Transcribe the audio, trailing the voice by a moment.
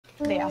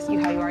they ask you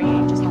how you are,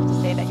 you just have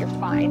to say that you're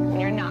fine when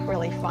you're not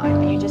really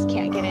fine, but you just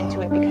can't get into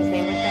it because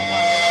they would don't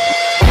want to.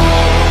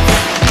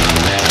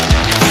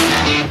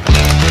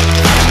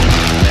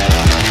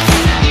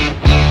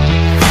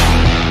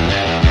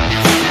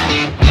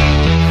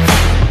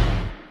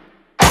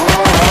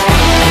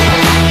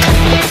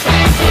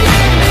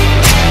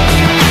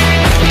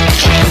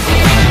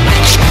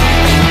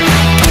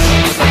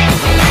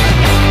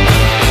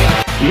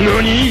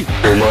 NANI?!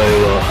 お前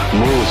は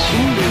もう死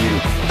んでい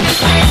る。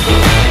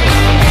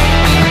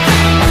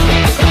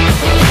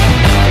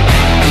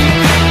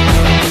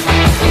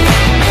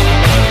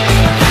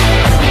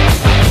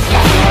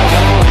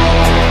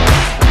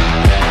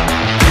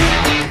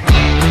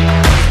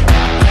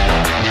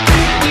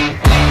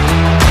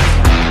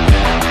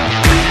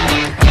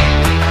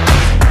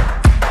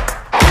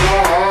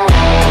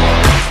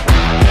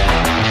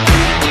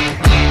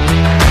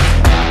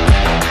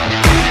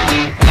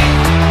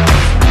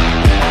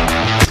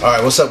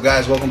Alright, what's up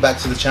guys? Welcome back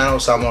to the channel.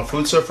 Samoan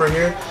Foodsurfer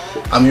here.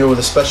 I'm here with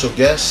a special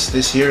guest.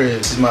 This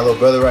is my little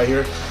brother right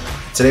here.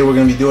 Today we're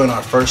going to be doing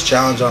our first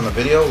challenge on the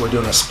video. We're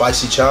doing a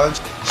spicy challenge.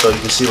 So you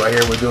can see right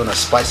here we're doing a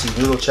spicy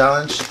noodle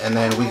challenge. And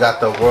then we got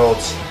the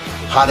world's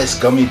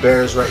hottest gummy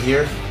bears right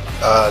here.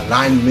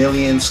 9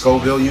 million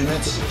Scoville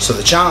units. So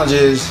the challenge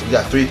is we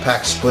got 3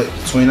 packs split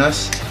between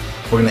us.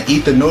 We're going to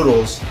eat the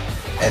noodles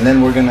and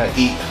then we're going to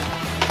eat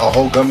a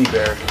whole gummy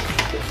bear.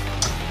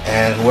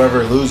 And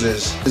whoever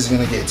loses is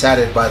going to get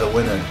tatted by the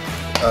winner.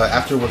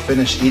 After we're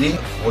finished eating,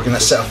 we're going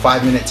to set a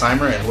 5-minute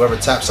timer and whoever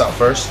taps out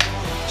first.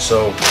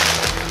 So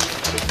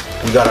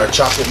we got our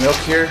chocolate milk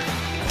here,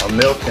 our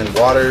milk and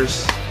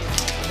waters,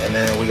 and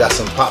then we got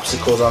some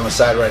popsicles on the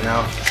side right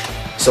now.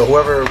 So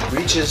whoever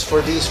reaches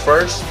for these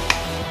first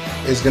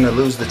is going to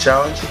lose the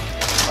challenge.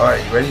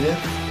 Alright, you ready then?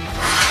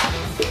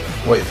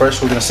 Wait,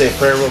 first we're going to say a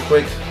prayer real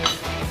quick.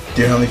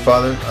 Dear Heavenly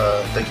Father,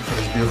 thank you for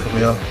this beautiful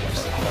meal.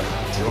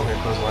 You want me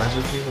to close my eyes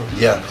with you? Or?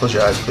 Yeah, close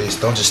your eyes please.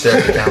 Don't just stare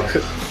at the camera.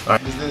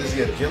 Alright.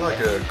 Get like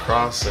a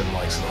cross and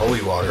like some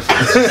holy water for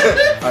this.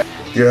 Right.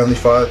 Dear Heavenly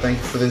Father, thank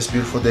you for this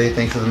beautiful day.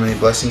 Thank you for the many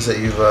blessings that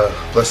you've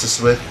blessed us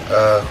with.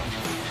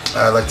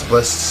 I'd like to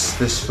bless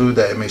this food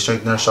that it may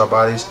strengthen nourish our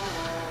bodies.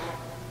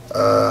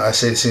 I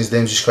say this in the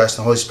name of Jesus Christ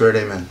and the Holy Spirit,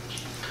 amen.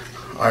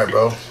 Alright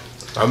bro.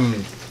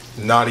 I'm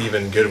not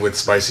even good with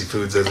spicy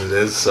foods as it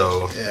is,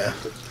 so. Yeah.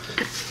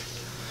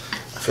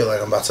 I feel like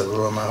I'm about to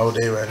ruin my whole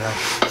day right now.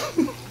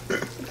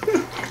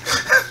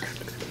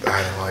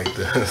 I don't like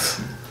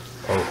this.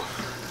 Oh.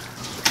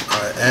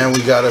 Alright, and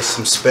we got us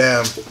some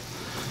Spam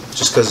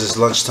just because it's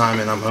lunchtime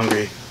and I'm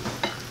hungry.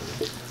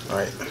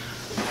 Alright,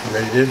 you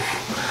ready, dude?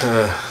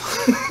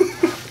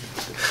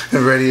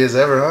 Ready as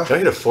ever, huh? Can I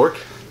get a fork?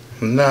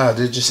 Nah,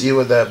 dude, just eat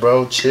with that,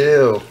 bro.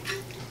 Chill.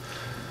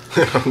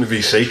 I'm gonna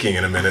be shaking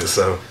in a minute,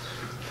 so.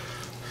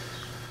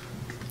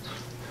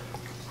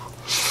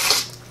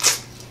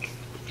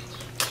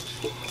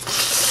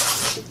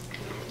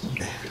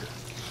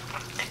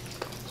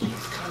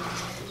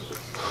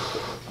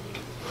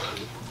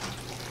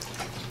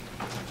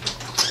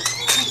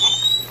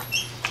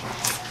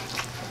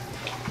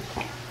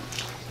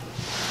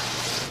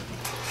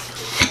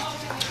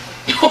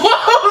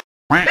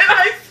 And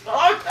I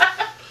saw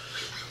that.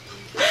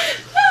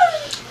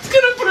 It's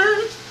gonna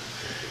burn.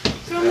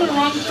 It's on the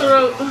wrong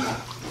throat.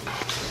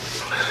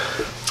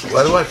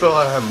 Why do I feel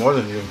like I have more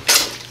than you?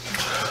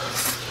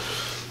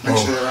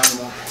 Actually,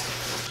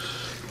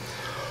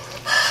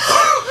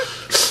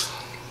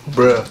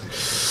 Bruh.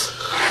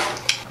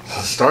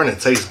 it's starting to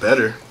taste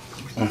better.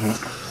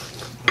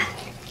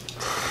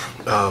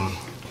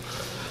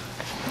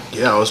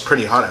 Yeah, it was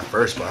pretty hot at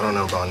first, but I don't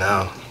know about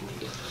now.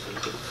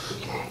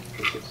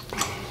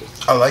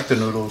 I like the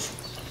noodles.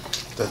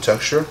 The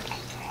texture.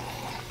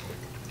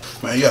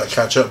 Man, you gotta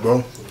catch up,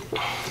 bro.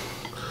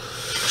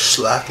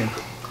 Slacking.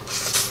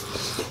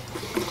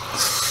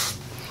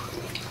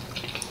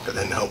 That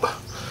didn't help.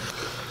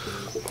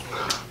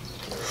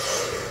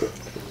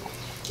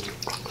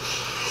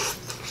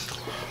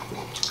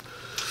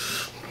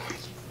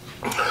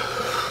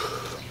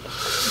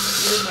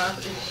 Your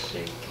mouth is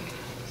shaking.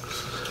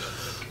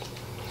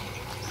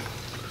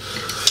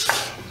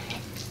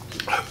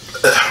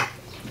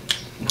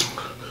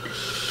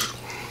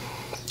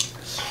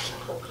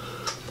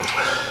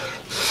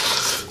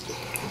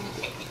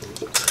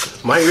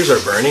 My ears are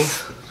burning.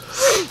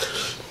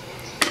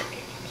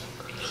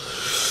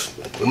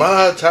 Am I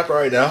allowed to tap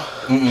right now?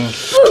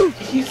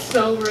 He's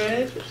so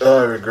red. Oh,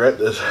 I regret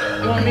this.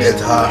 You want me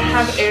It's to hot.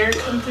 have air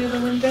come through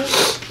the window?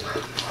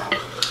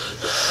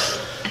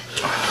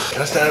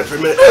 Can I stand up for a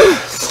minute?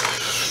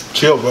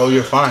 Chill, bro.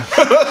 You're fine.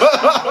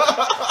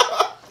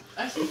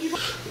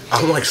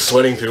 I'm like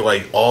sweating through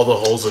like all the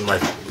holes in my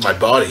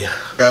body.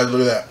 Guys,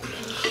 look at that.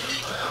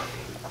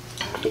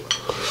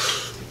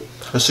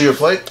 Let's see your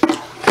plate.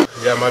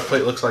 Yeah, my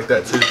plate looks like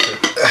that too.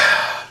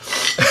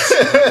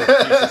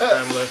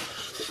 So.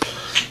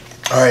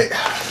 Alright.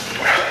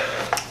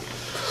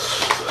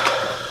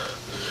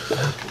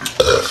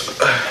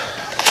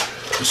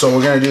 So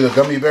we're gonna do the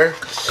gummy bear.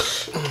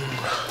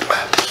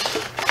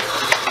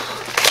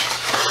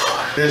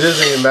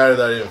 doesn't even matter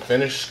that I didn't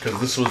finish because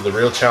this was the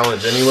real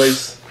challenge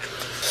anyways.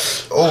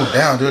 Oh,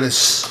 damn, dude, it's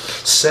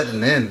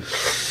setting in.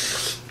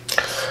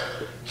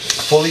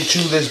 Fully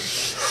chew this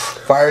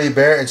fiery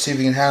bear and see if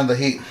you can handle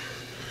the heat.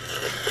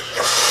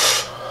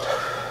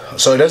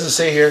 So it doesn't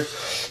say here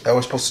that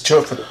we're supposed to chew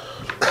it for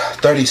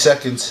 30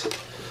 seconds.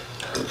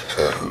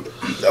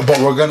 But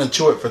we're gonna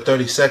chew it for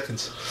 30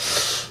 seconds.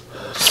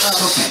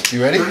 Okay.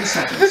 You ready? 30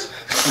 seconds.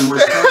 And we're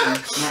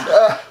starting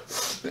now.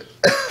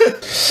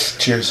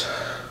 Cheers.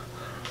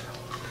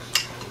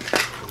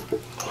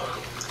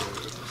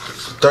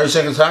 30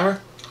 second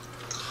timer?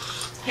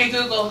 Hey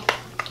Google,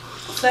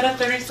 set a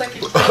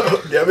 30-second.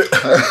 Damn it.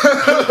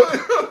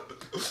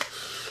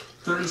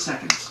 30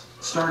 seconds.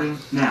 Starting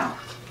now.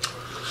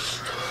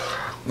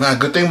 Nah,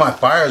 good thing my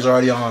fire's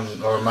already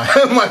on, or my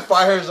my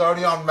fire's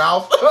already on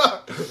mouth.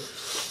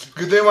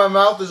 Good thing my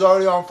mouth is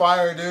already on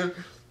fire, dude.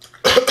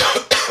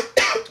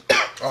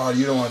 Oh,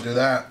 you don't want to do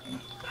that.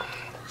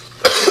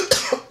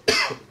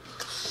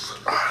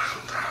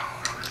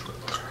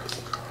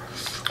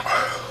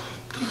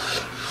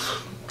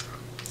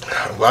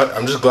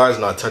 I'm just glad it's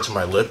not touching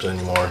my lips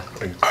anymore.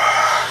 Like,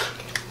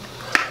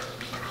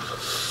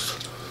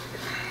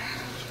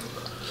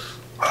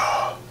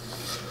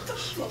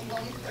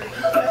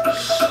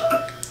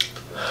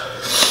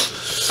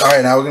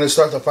 Alright, now we're gonna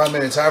start the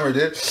 5-minute timer,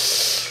 dude.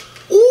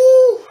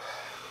 Ooh!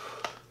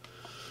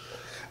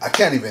 I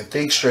can't even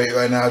think straight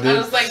right now, I dude.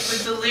 was like,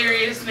 the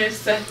deliriousness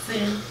sets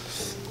in.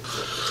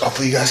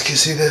 Hopefully you guys can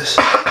see this.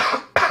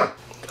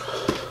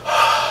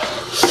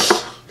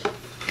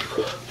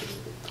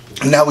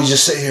 Now we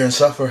just sit here and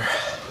suffer.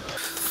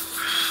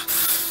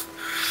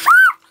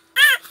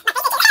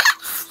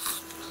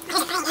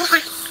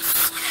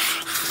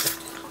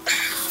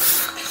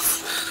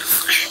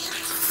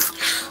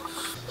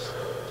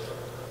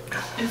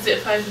 Is it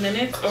 5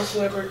 minutes or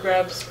whoever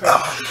grabs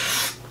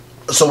first?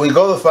 So we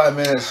go the 5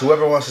 minutes.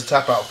 Whoever wants to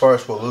tap out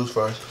first will lose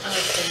first.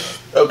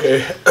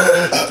 Okay. okay.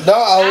 No,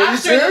 I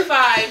After the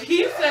 5.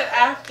 He said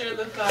after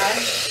the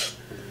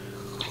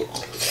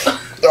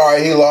 5.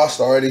 Alright, he lost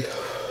already.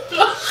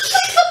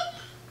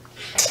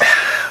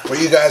 For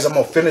you guys, I'm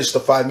gonna finish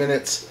the 5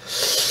 minutes.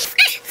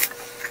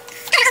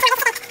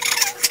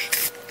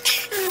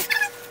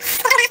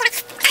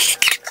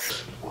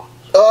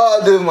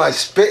 Oh, dude, my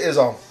spit is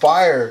on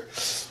fire.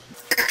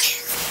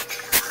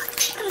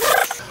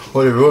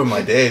 Would it ruin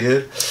my day,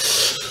 dude?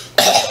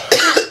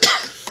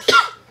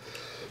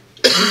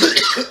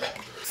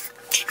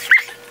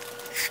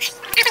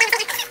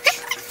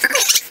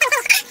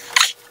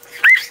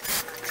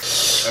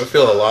 I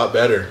feel a lot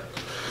better.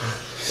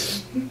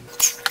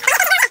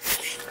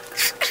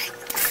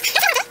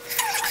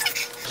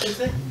 Is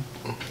it?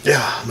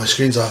 Yeah, my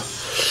screen's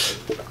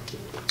off.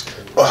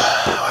 Oh,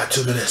 I have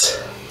 2 minutes.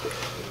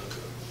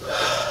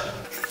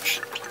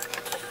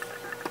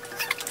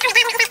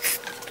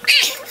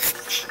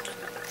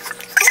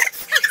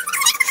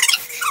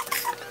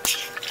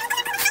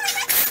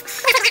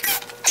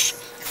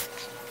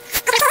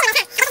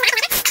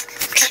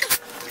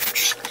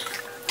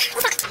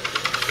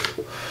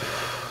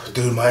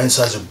 Dude, my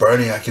insides are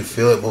burning. I can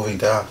feel it moving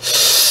down.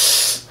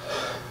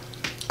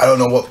 I don't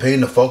know what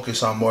pain to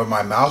focus on more,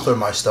 my mouth or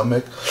my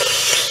stomach.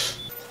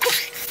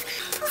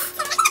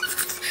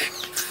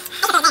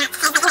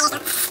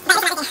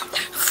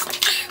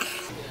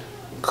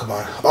 Come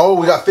on. Oh,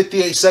 we got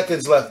 58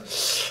 seconds left.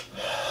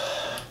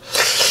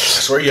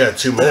 I swear you had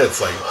 2 minutes,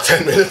 like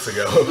 10 minutes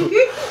ago.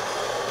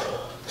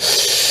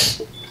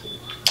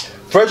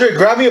 Frederick,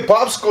 grab me a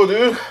popsicle,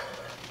 dude.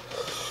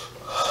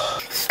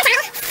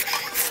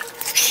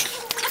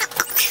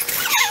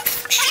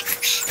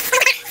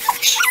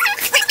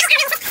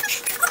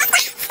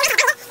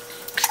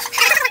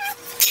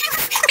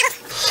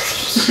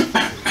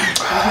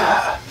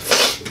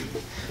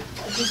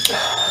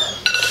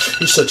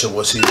 You're such a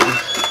wussy, dude.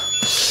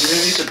 You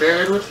didn't eat the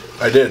bear, Edward?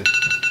 I did.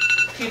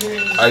 He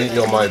didn't. I didn't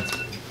know my.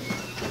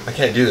 I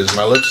can't do this.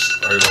 My lips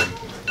are like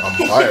on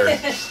fire.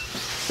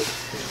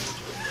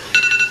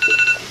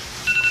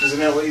 Isn't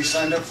that what you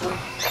signed up for?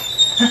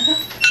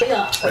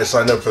 I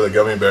signed up for the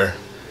gummy bear.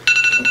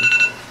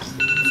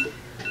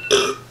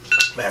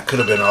 Man, could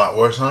have been a lot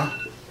worse, huh?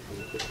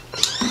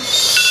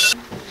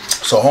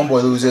 So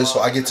homeboy loses, so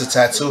I get to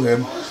tattoo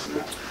him.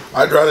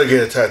 I'd rather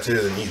get a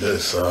tattoo than eat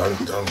this, so I'm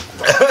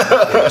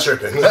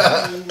tripping.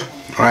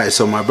 Alright,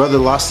 so my brother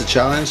lost the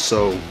challenge,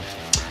 so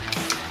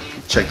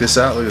check this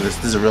out. Look at this.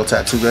 This is a real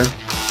tattoo gun.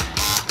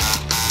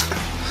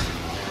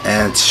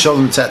 And to show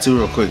them the tattoo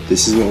real quick,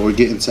 this is what we're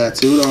getting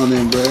tattooed on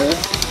them, bruh.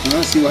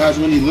 See what happens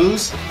when you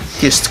lose?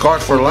 Get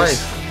scarred for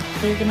life.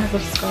 You're gonna have a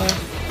scar.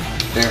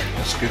 There,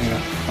 that's good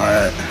enough.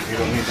 Alright. You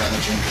don't need that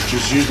much ink.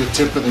 Just use the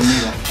tip of the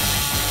needle.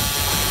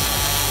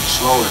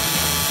 Slower.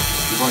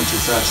 You're going too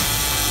fast.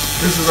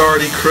 This is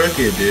already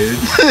crooked, dude.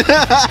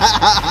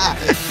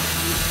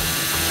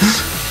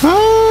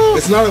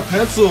 It's not a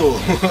pencil.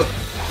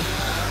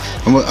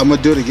 I'm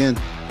gonna do it again.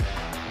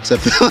 Cause I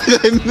feel like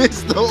I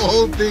missed the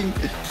whole thing.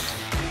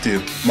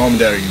 Dude, mom and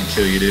dad are gonna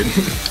kill you, dude.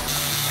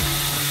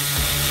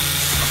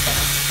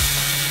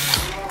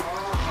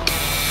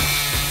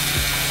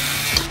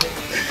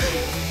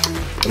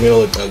 I'm gonna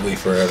look ugly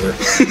forever.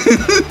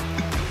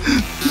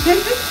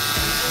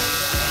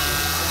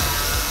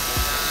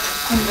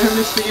 I'm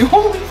nervous for you.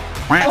 Holy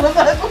I'm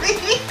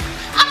ugly.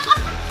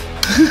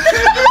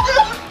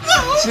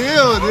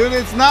 Chill, dude.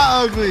 It's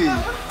not ugly.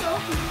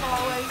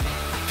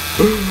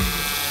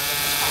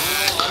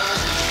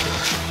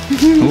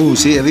 Ooh,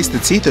 see, at least the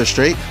teeth are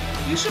straight.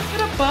 You should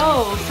put a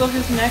bow so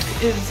his neck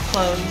is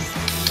closed.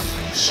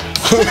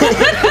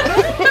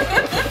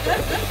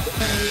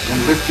 And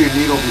lift your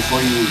needle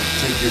before you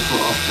take your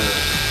foot off the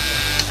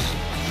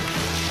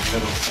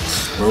pedal.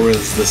 Where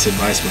was this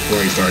advice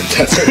before he started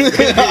testing?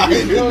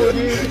 I know,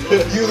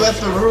 dude. You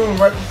left the room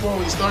right before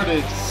we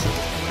started.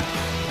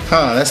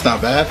 Huh, that's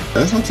not bad.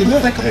 That's not too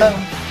bad. Like a bow.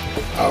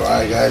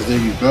 Alright, guys, there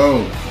you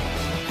go.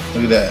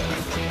 Look at that.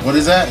 What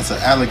is that? It's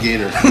an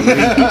alligator.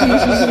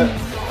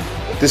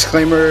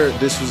 Disclaimer,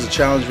 this was a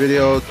challenge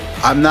video.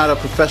 I'm not a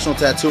professional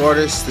tattoo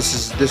artist.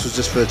 This was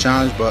just for the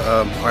challenge, but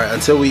alright,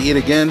 until we eat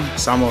again,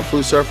 Samoan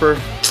Foodsurfer,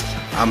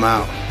 I'm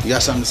out. You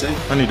got something to say?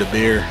 I need a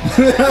beer.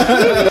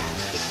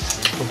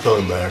 I'm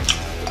feeling bad.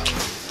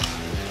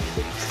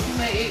 You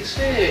might eat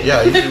shit.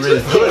 Yeah, you didn't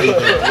really feel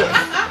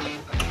anything.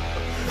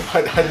 I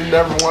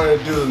never wanted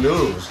to do the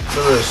noodles.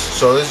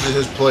 So this is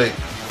his plate.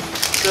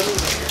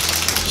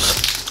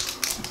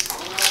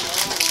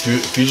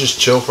 If you just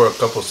chill for a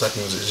couple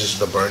seconds, it's just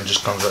the burn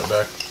just comes right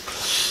back.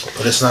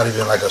 But it's not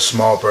even like a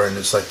small burn,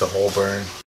 it's like the whole burn.